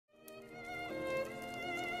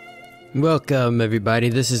Welcome everybody,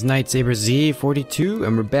 this is Nightsaber Z42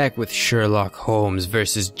 and we're back with Sherlock Holmes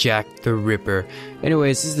versus Jack the Ripper.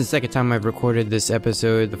 Anyways, this is the second time I've recorded this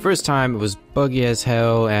episode. The first time it was buggy as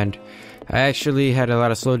hell and I actually had a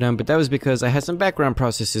lot of slowdown, but that was because I had some background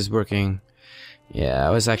processes working. Yeah, I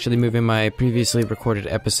was actually moving my previously recorded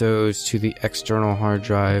episodes to the external hard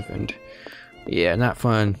drive and yeah, not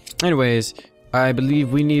fun. Anyways, I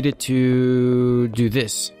believe we needed to do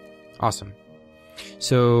this. Awesome.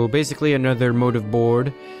 So basically another motive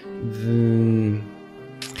board.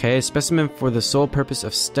 Okay, a specimen for the sole purpose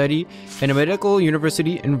of study. In a medical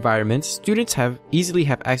university environment, students easily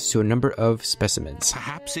have access to a number of specimens.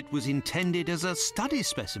 Perhaps it was intended as a study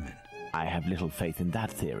specimen. I have little faith in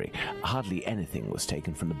that theory. Hardly anything was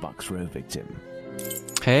taken from the Bucks Row victim.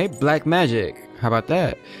 Hey, black magic. How about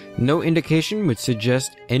that? No indication would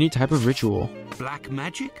suggest any type of ritual. Black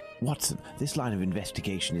magic? Watson, this line of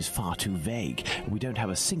investigation is far too vague. We don't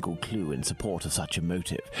have a single clue in support of such a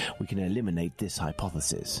motive. We can eliminate this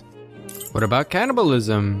hypothesis. What about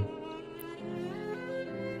cannibalism?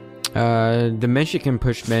 Dementia can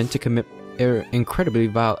push men to commit incredibly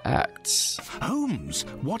vile acts. Holmes,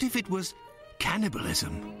 what if it was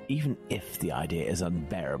cannibalism? Even if the idea is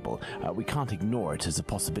unbearable, we can't ignore it as a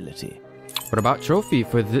possibility. What about trophy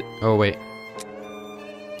for the... Oh, wait.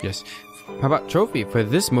 Yes. How about trophy? For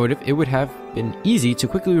this motive, it would have been easy to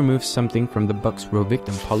quickly remove something from the Bucks Row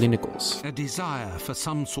victim, Polly Nichols. A desire for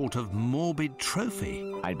some sort of morbid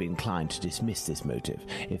trophy. I'd be inclined to dismiss this motive.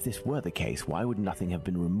 If this were the case, why would nothing have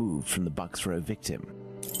been removed from the Bucks Row victim?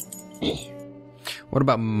 What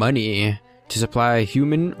about money? To supply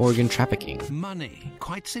human organ trafficking. Money,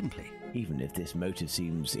 quite simply. Even if this motive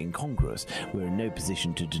seems incongruous, we're in no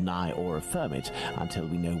position to deny or affirm it until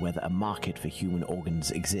we know whether a market for human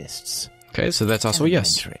organs exists. Okay, so that's also a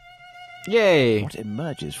yes. Yay! What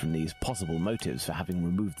emerges from these possible motives for having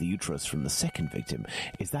removed the uterus from the second victim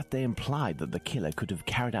is that they implied that the killer could have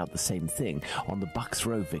carried out the same thing on the Bucks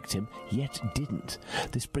Row victim, yet didn't.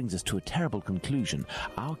 This brings us to a terrible conclusion.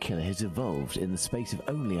 Our killer has evolved in the space of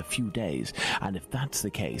only a few days, and if that's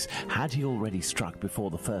the case, had he already struck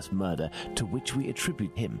before the first murder to which we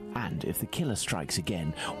attribute him? And if the killer strikes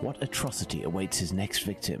again, what atrocity awaits his next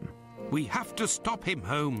victim? We have to stop him,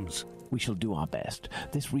 Holmes. We shall do our best.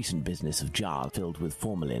 This recent business of jars filled with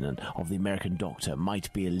formalin and of the American doctor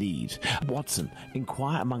might be a lead. Watson,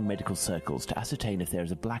 inquire among medical circles to ascertain if there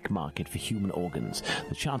is a black market for human organs.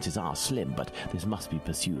 The chances are slim, but this must be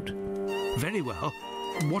pursued. Very well.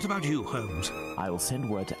 What about you, Holmes? I will send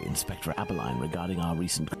word to Inspector Aberline regarding our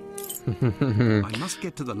recent... I must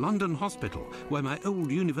get to the London hospital, where my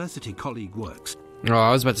old university colleague works. Oh,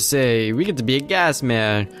 I was about to say, we get to be a gas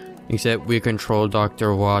man. Except we control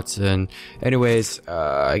Dr. Watson. Anyways,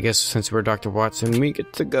 I guess since we're Dr. Watson, we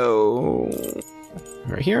get to go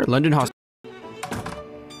right here, London Hospital.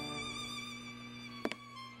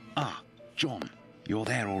 Ah, John, you're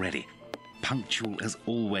there already. Punctual as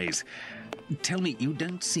always. Tell me, you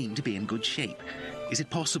don't seem to be in good shape. Is it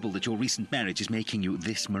possible that your recent marriage is making you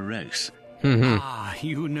this morose? Ah,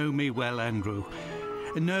 you know me well, Andrew.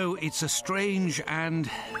 No, it's a strange and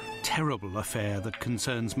terrible affair that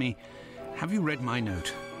concerns me. Have you read my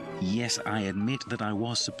note? Yes, I admit that I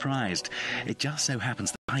was surprised. It just so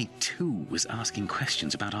happens that I, too, was asking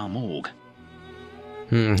questions about our morgue.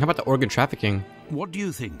 How about the organ trafficking? What do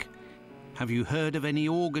you think? Have you heard of any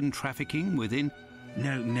organ trafficking within...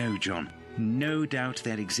 No, John. No doubt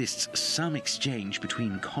there exists some exchange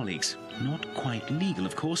between colleagues. Not quite legal,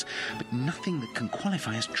 of course, but nothing that can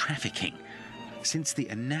qualify as trafficking. Since the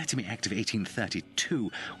Anatomy Act of 1832,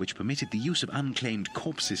 which permitted the use of unclaimed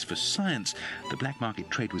corpses for science, the black market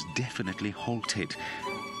trade was definitely halted.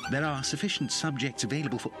 There are sufficient subjects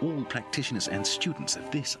available for all practitioners and students.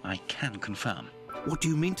 This I can confirm. What do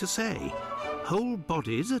you mean to say? Whole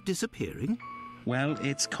bodies are disappearing? Well,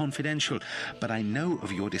 it's confidential, but I know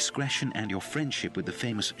of your discretion and your friendship with the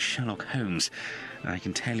famous Sherlock Holmes. I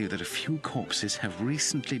can tell you that a few corpses have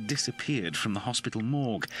recently disappeared from the hospital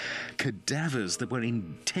morgue. Cadavers that were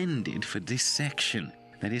intended for dissection.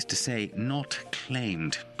 That is to say, not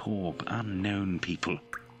claimed. Poor, unknown people.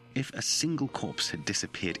 If a single corpse had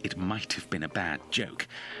disappeared, it might have been a bad joke.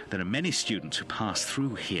 There are many students who pass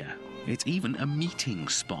through here. It's even a meeting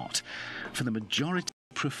spot. For the majority...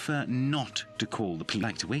 prefer not to call the police.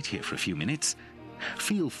 Like to wait here for a few minutes.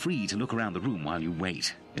 Feel free to look around the room while you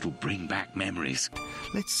wait. It'll bring back memories.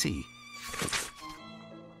 Let's see.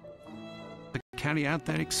 To carry out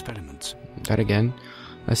their experiments. That again.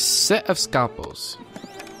 A set of scalpels.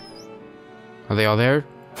 Are they all there?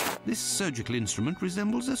 This surgical instrument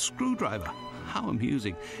resembles a screwdriver. How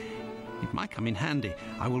amusing. It might come in handy.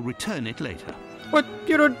 I will return it later. What?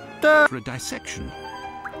 You don't... For a dissection.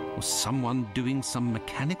 Was someone doing some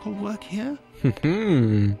mechanical work here?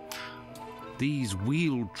 These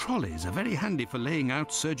wheeled trolleys are very handy for laying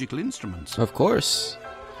out surgical instruments. Of course.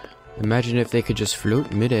 Imagine if they could just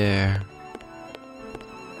float midair.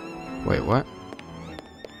 Wait, what?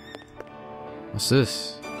 What's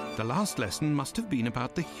this? The last lesson must have been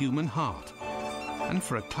about the human heart. And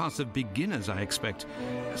for a class of beginners, I expect,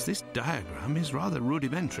 as this diagram is rather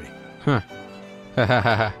rudimentary. Huh.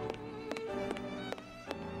 Hahaha.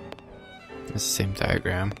 It's the same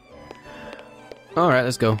diagram. Alright,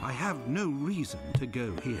 let's go. I have no reason to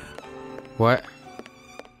go here. What?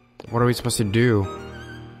 What are we supposed to do?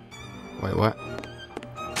 Wait, what?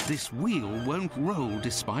 This wheel won't roll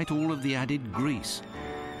despite all of the added grease.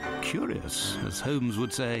 Curious, as Holmes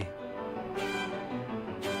would say.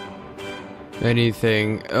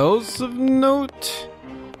 Anything else of note?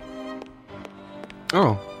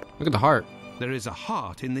 Oh, look at the heart. There is a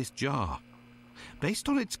heart in this jar. Based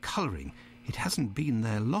on its colouring, it hasn't been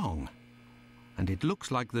there long. And it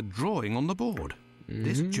looks like the drawing on the board.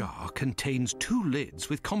 This jar contains 2 lids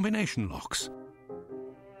with combination locks.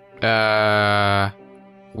 Why?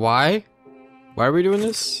 Why are we doing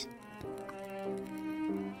this?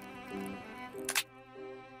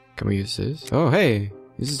 Can we use this? Oh, hey!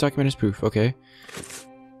 Use this document as proof. Okay.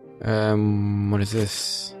 What is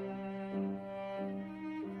this?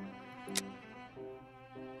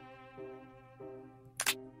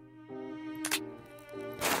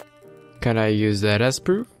 Can I use that as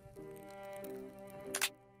proof?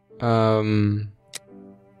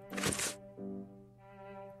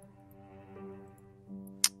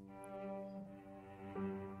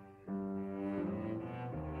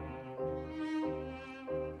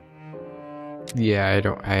 Yeah,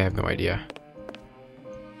 I have no idea.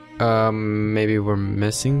 Maybe we're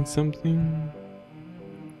missing something?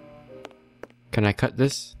 Can I cut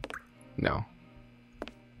this? No.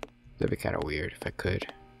 That'd be kind of weird if I could.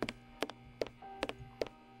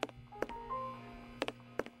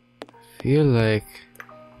 Feel like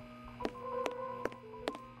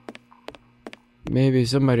maybe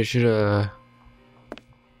somebody should have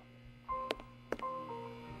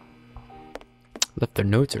left their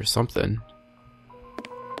notes or something.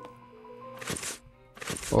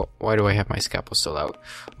 Oh, why do I have my scalpel still out?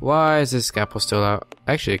 Why is this scalpel still out?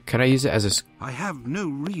 Actually, can I use it as a... I have no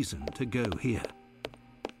reason to go here.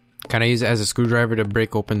 Can I use it as a screwdriver to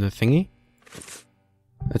break open the thingy?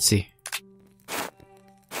 Let's see.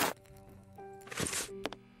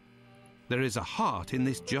 There is a heart in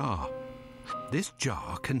this jar. This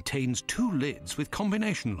jar contains 2 lids with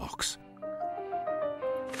combination locks.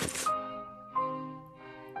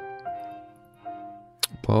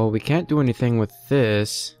 Well, we can't do anything with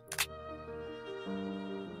this.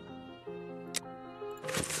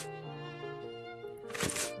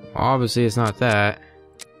 Obviously, it's not that.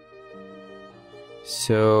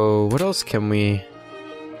 So, what else can we...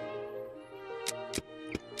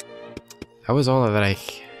 That was all that I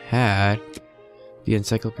had. The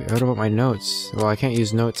encyclopedia. What about my notes? Well, I can't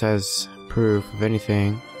use notes as proof of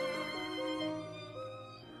anything.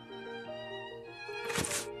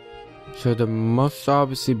 So there must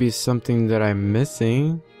obviously be something that I'm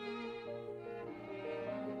missing.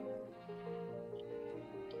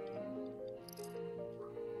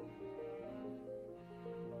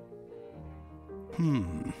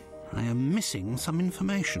 I am missing some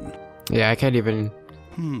information. Yeah, I can't even...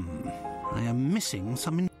 I am missing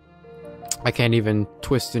some I can't even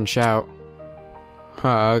twist and shout.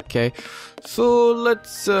 Okay. So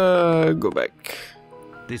let's go back.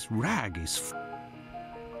 This rag is...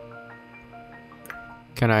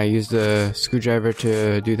 Can I use the screwdriver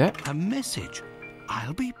to do that? A message.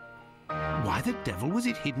 I'll be... Why the devil was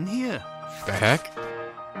it hidden here? The heck?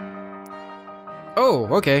 Oh,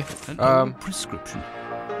 okay. An old prescription.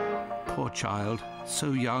 Poor child,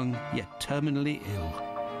 so young, yet terminally ill.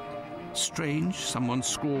 Strange, someone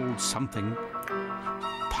scrawled something.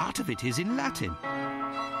 Part of it is in Latin.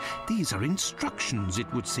 These are instructions,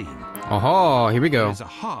 it would seem. Oh, here we go. There's a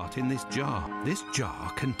heart in this jar. This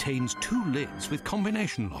jar contains 2 lids with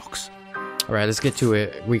combination locks. Alright, let's get to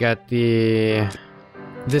it. We got this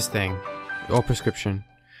thing. Old prescription.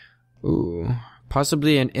 Ooh.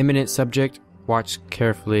 Possibly an imminent subject. Watch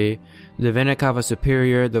carefully. The vena cava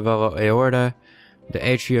superior, the valva aorta, the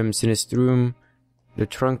atrium sinistrum, the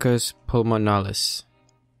truncus pulmonalis.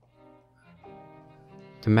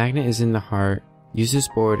 The magnet is in the heart. Use this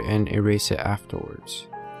board and erase it afterwards.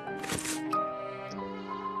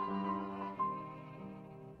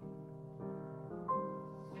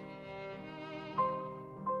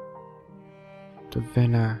 The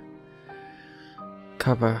vena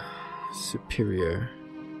cava superior.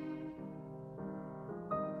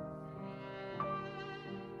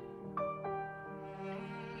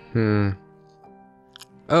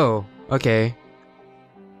 Oh, okay.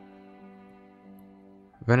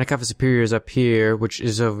 Vena cava superior is up here, which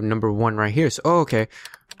is of number 1 right here. So, okay.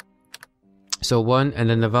 So 1, and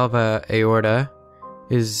then the valva aorta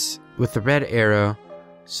is with the red arrow.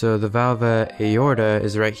 So the valva aorta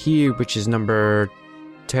is right here, which is number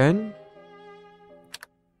 10?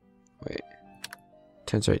 Wait.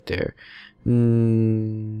 10's right there.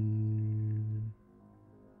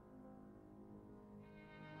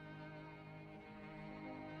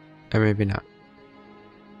 Or maybe not.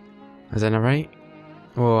 Is that not right?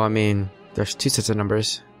 Well, I mean, there's 2 sets of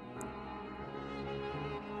numbers.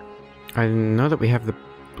 I know that we have the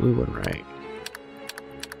blue one right.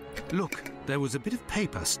 Look, there was a bit of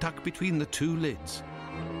paper stuck between the 2 lids.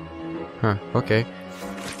 Huh, okay.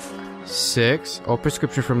 6. Oh,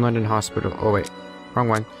 prescription from London Hospital. Oh, wait. Wrong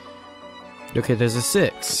one. Okay, there's a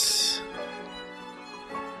 6.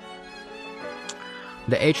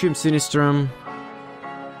 The atrium sinistrum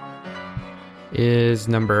is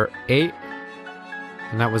number 8.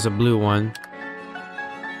 And that was a blue one.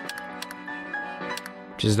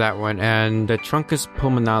 Which is that one. And the truncus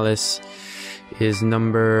pulmonalis is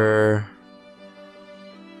number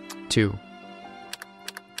 2.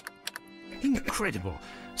 Incredible.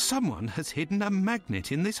 Someone has hidden a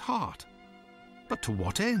magnet in this heart. But to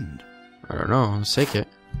what end? I don't know. Let's take it.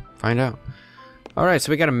 Find out. Alright,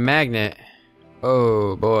 so we got a magnet.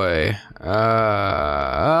 Oh boy.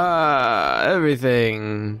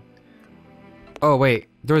 Everything. Oh wait,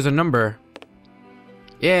 there's a number.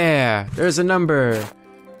 Yeah, there's a number.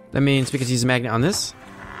 That means we could use a magnet on this?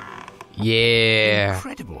 Yeah.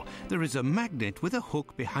 Incredible. There is a magnet with a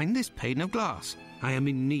hook behind this pane of glass. I am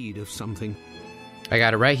in need of something. I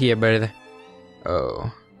got it right here, brother.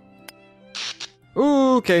 Oh.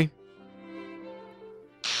 Ooh, okay.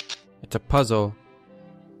 It's a puzzle.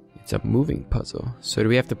 It's a moving puzzle. So do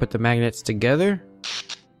we have to put the magnets together?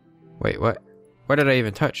 Wait, what? What did I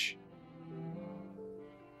even touch?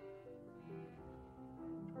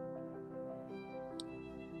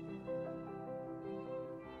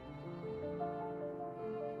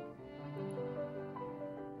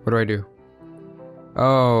 What do I do?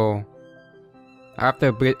 Oh. I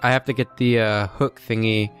have to get the hook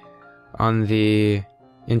thingy on the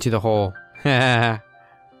into the hole.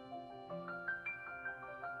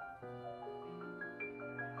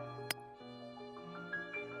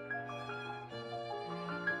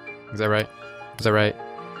 Is that right? Is that right?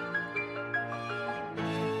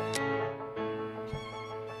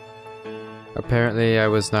 Apparently I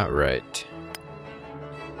was not right.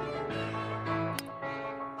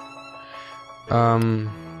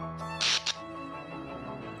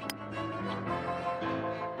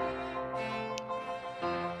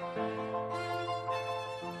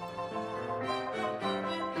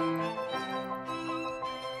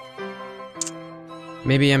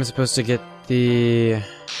 Maybe I'm supposed to get the...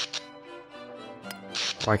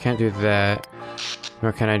 Oh, I can't do that.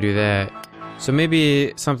 Nor can I do that. So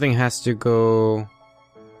maybe something has to go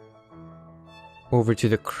over to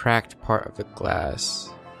the cracked part of the glass.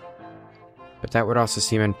 But that would also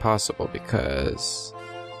seem impossible because...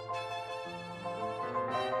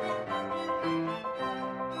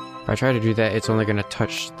 if I try to do that, it's only going to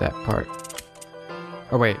touch that part.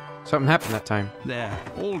 Oh wait, something happened that time. There,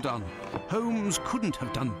 all done. Holmes couldn't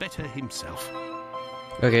have done better himself.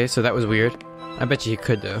 Okay, so that was weird. I bet you he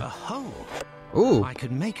could though. A hole. Ooh. I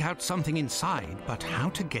can make out something inside, but how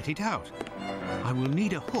to get it out? I will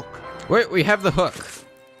need a hook. Wait, we have the hook.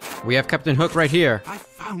 We have Captain Hook right here. I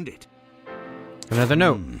found it. Another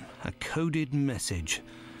note. A coded message.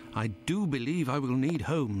 I do believe I will need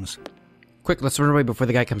Holmes. Quick, let's run away before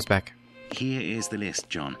the guy comes back. Here is the list,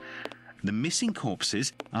 John. The missing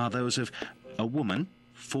corpses are those of a woman,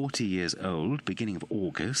 40 years old, beginning of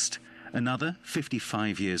August, another,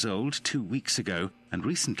 55 years old, 2 weeks ago, and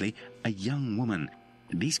recently, a young woman.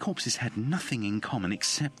 These corpses had nothing in common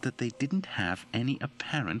except that they didn't have any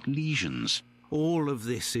apparent lesions. All of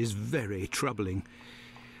this is very troubling.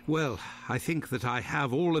 Well, I think that I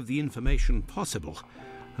have all of the information possible,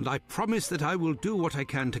 and I promise that I will do what I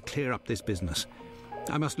can to clear up this business.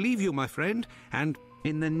 I must leave you, my friend, and...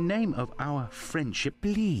 in the name of our friendship...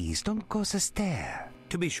 Please, don't go so stare.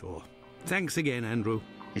 To be sure. Thanks again, Andrew.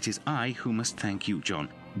 It is I who must thank you, John.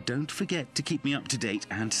 Don't forget to keep me up to date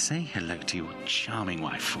and say hello to your charming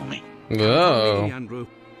wife for me. Whoa. Andrew.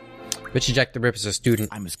 Richie Jack the Ripper's a student.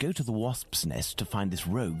 I must go to the Wasp's Nest to find this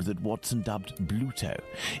rogue that Watson dubbed Bluto.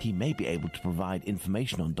 He may be able to provide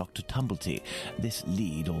information on Dr. Tumblety. This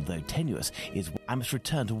lead, although tenuous, is... I must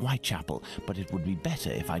return to Whitechapel, but it would be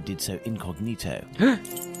better if I did so incognito.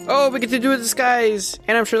 Oh, we get to do a disguise!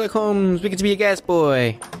 And I'm Sherlock Holmes. We get to be a gas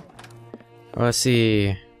boy. Oh, let's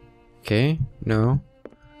see. Okay, no.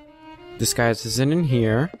 Disguise isn't in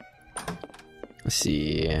here. Let's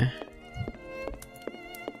see.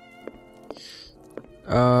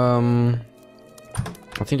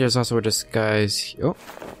 I think there's also a disguise. Oh,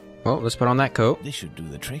 let's put on that coat. This should do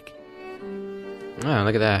the trick. Oh,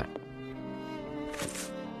 look at that.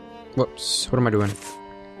 Whoops, what am I doing?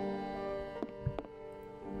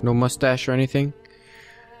 No mustache or anything?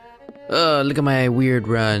 Look at my weird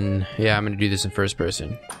run. Yeah, I'm gonna do this in first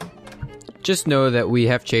person. Just know that we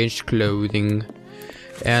have changed clothing.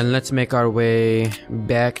 And let's make our way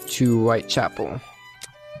back to Whitechapel.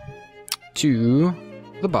 To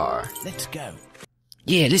the bar. Let's go.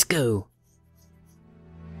 Yeah, let's go.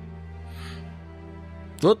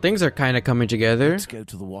 Well, things are kind of coming together. Let's go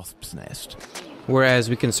to the Wasp's Nest.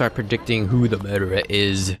 Whereas we can start predicting who the murderer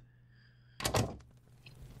is.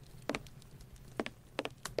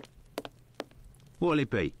 What'll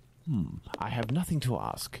it be? I have nothing to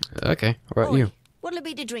ask. Okay, what about you? What'll it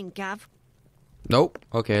be to drink, Gav? Nope.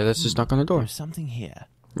 Okay, let's just knock on the door. There's something here.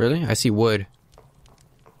 Really? I see wood.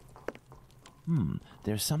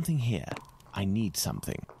 There's something here. I need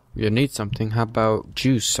something. You need something. How about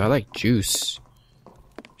juice? I like juice.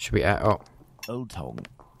 Should we add... Oh, Old Tongue.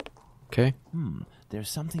 okay. There's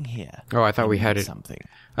something here. Oh, I thought we had need it. Something.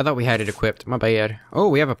 I thought we had it equipped. My bad. Oh,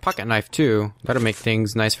 we have a pocket knife too. That'll make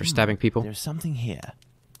things nice for stabbing people. There's something here.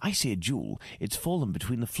 I see a jewel. It's fallen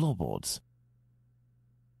between the floorboards.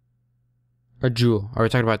 A jewel. Are we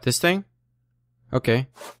talking about this thing? Okay.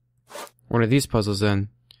 One of these puzzles then.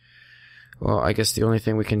 Well, I guess the only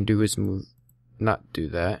thing we can do is move... Not do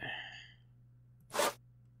that.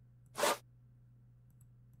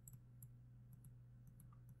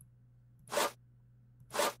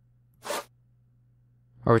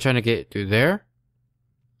 Are we trying to get through there?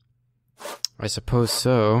 I suppose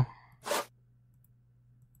so.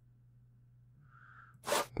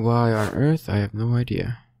 Why on earth? I have no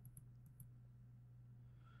idea.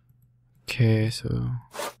 Okay, so...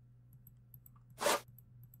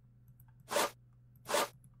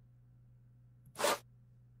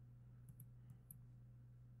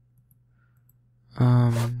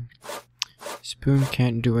 Spoon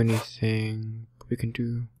can't do anything. We can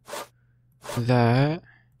do that.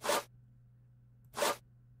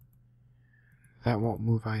 That won't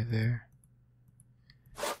move either.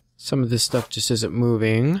 Some of this stuff just isn't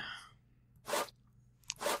moving.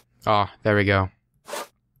 Oh, there we go.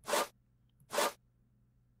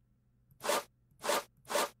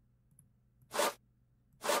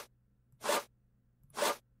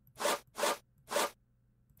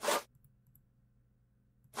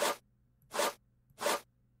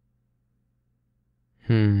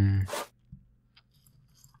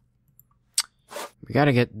 We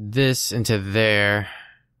gotta get this into there.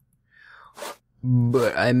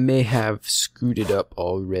 But I may have screwed it up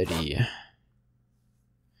already.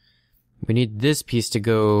 We need this piece to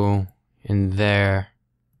go in there.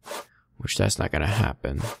 Which that's not gonna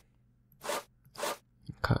happen.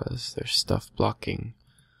 Because there's stuff blocking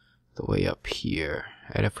the way up here.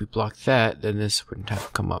 And if we block that, then this wouldn't have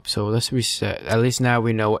to come up. So let's reset. At least now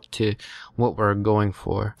we know what we're going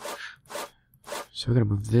for. So we're gonna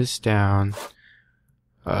move this down.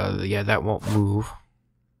 Yeah, that won't move.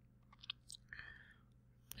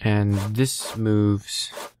 And this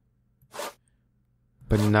moves,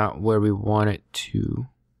 but not where we want it to.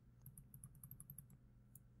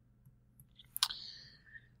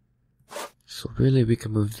 So really we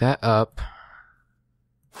can move that up.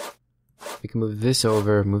 We can move this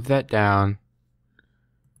over, move that down.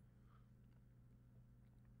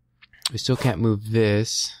 We still can't move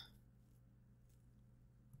this.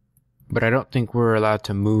 But I don't think we're allowed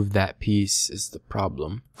to move that piece is the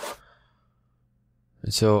problem.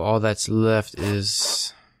 And so all that's left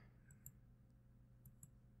is...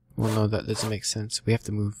 Well, no, that doesn't make sense. We have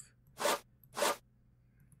to move...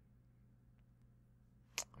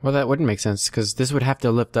 Well, that wouldn't make sense, because this would have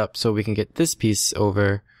to lift up so we can get this piece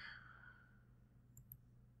over.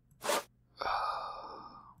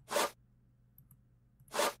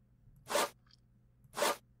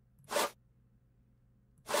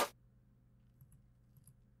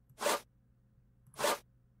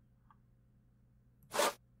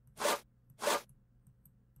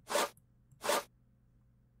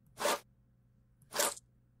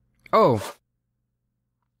 Oh.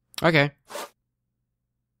 Okay.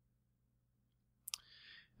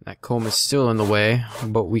 That comb is still in the way,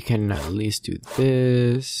 but we can at least do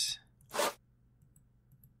this.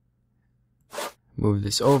 Move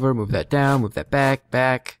this over, move that down, move that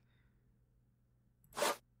back.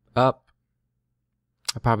 Up.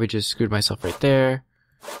 I probably just screwed myself right there.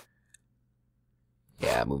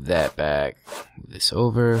 Yeah, move that back. Move this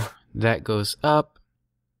over. That goes up.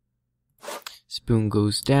 Spoon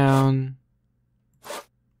goes down.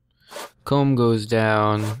 Comb goes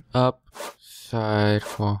down. Up. Side.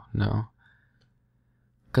 Well, no.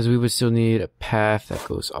 Because we would still need a path that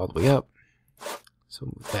goes all the way up. So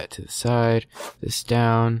move that to the side. This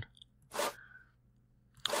down.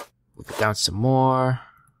 Move it down some more.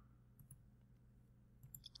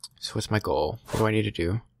 So what's my goal? What do I need to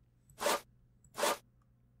do?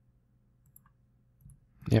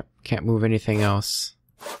 Yep, can't move anything else.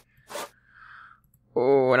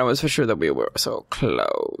 Oh, and I was for sure that we were so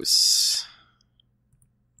close.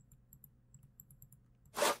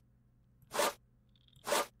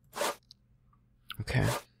 Okay.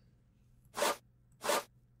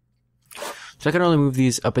 So I can only move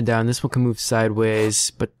these up and down. This one can move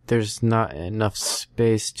sideways, but there's not enough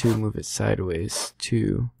space to move it sideways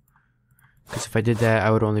too. Because if I did that,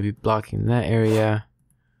 I would only be blocking that area.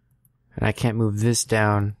 And I can't move this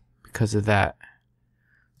down because of that.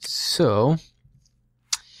 So,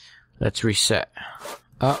 let's reset.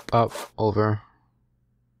 Up, over.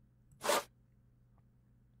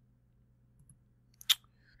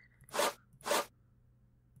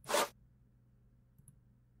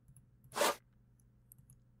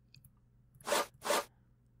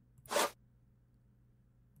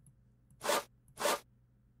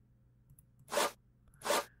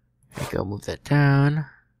 There you go, move that down.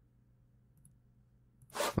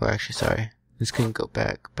 Oh, actually, sorry. This can go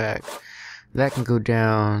back. That can go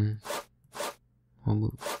down. I'll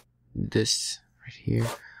move this right here.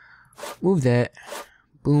 Move that.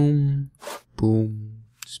 Boom.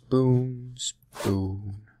 Spoon.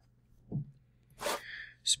 Spoon.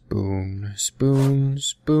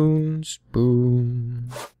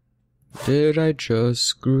 Did I just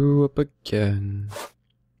screw up again?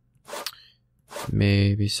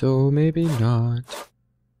 Maybe so, maybe not.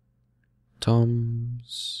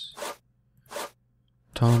 Tums.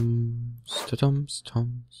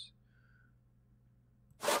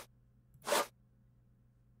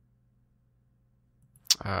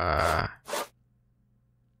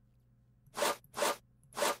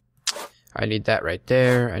 I need that right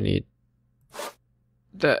there. I need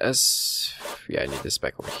this. Yeah, I need this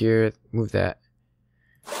back over here. Move that.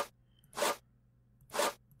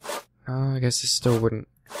 I guess this still wouldn't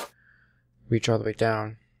reach all the way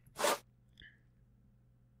down.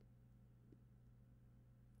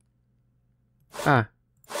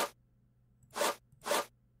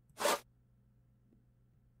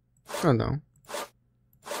 Oh no.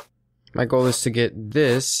 My goal is to get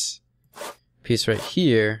this piece right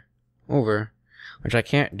here over, which I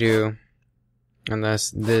can't do unless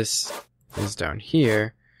this is down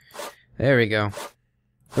here. There we go.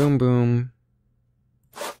 Boom.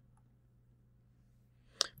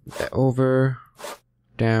 Move that over,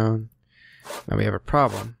 down. Now we have a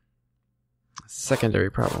problem. A secondary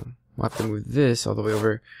problem. We'll have to move this all the way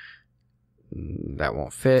over. That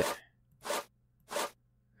won't fit.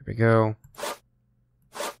 There we go.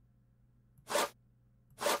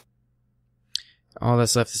 All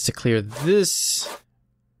that's left is to clear this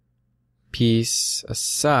piece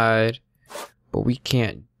aside, but we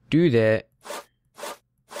can't do that.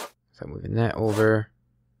 So I'm moving that over.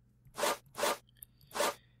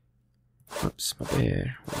 Oops, my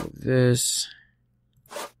bad. We'll move this.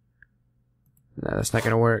 No, that's not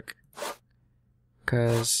gonna work.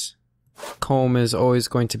 Because comb is always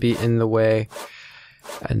going to be in the way.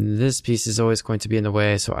 And this piece is always going to be in the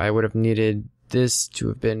way, so I would have needed this to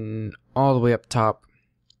have been all the way up top,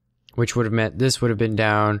 which would have meant this would have been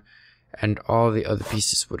down, and all the other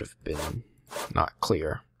pieces would have been not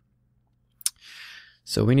clear.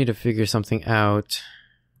 So we need to figure something out.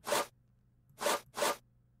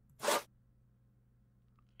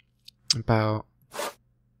 About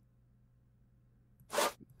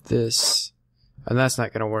this. And that's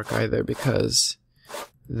not going to work either because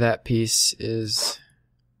that piece is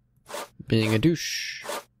being a douche.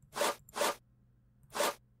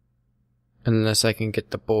 Unless I can get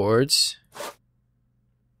the boards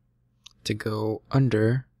to go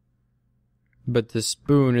under. But the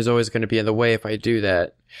spoon is always going to be in the way if I do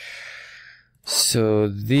that. So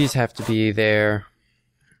these have to be there.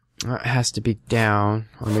 It has to be down,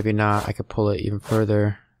 or maybe not. I could pull it even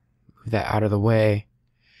further, move that out of the way.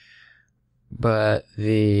 But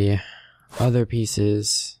the other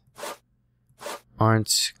pieces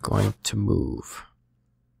aren't going to move.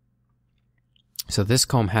 So this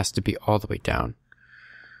comb has to be all the way down.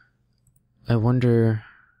 I wonder...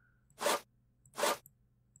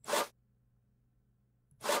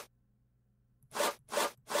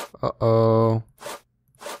 Uh-oh.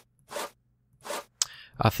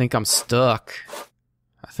 I think I'm stuck.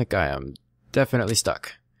 I think I am definitely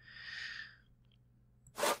stuck.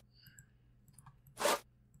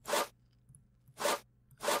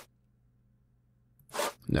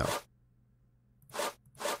 No.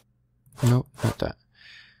 Nope, not that.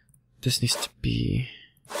 This needs to be...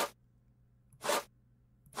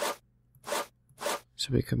 So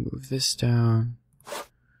we can move this down.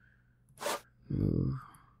 Move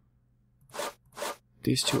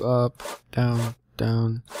these two up, down,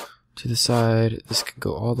 down, to the side. This can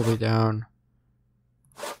go all the way down.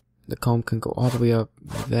 The comb can go all the way up,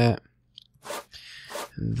 like that.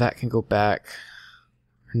 And that can go back.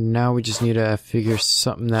 And now we just need to figure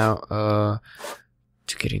something out,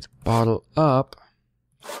 to getting the bottle up.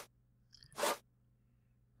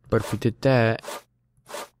 But if we did that,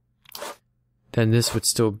 then this would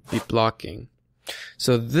still be blocking.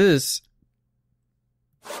 So this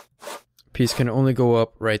piece can only go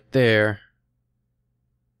up right there.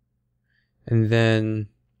 And then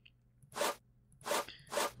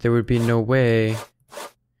there would be no way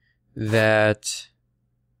that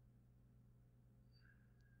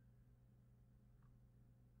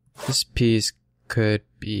this piece could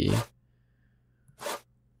be...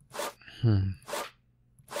 Okay,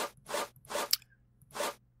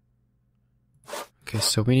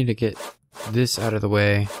 so we need to get this out of the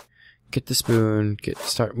way. Get the spoon,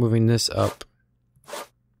 start moving this up.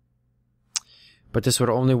 But this would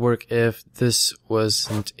only work if this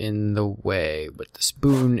wasn't in the way. But the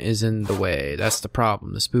spoon is in the way. That's the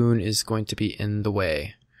problem. The spoon is going to be in the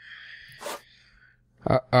way.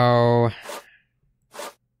 Uh-oh.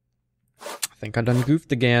 I think I done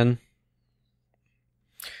goofed again.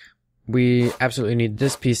 We absolutely need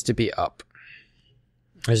this piece to be up.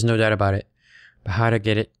 There's no doubt about it. But how to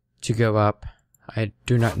get it to go up, I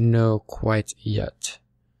do not know quite yet.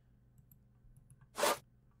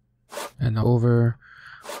 And over,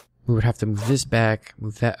 we would have to move this back,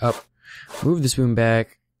 move that up, move the spoon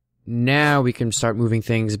back. Now we can start moving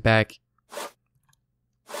things back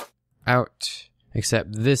out,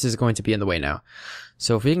 except this is going to be in the way now.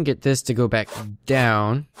 So if we can get this to go back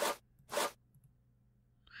down,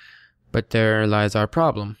 but there lies our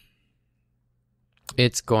problem.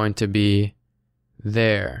 It's going to be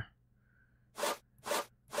there.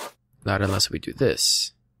 Not unless we do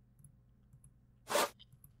this.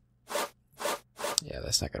 Yeah,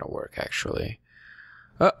 that's not gonna work, actually.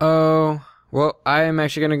 Uh-oh. Well, I am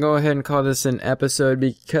actually gonna go ahead and call this an episode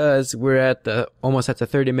because we're at almost at the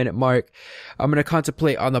 30-minute mark. I'm gonna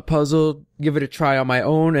contemplate on the puzzle, give it a try on my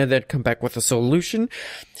own, and then come back with a solution.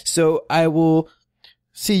 So I will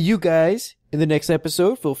see you guys in the next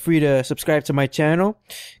episode. Feel free to subscribe to my channel.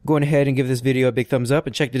 Go ahead and give this video a big thumbs up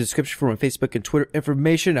and check the description for my Facebook and Twitter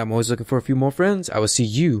information. I'm always looking for a few more friends. I will see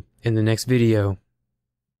you in the next video.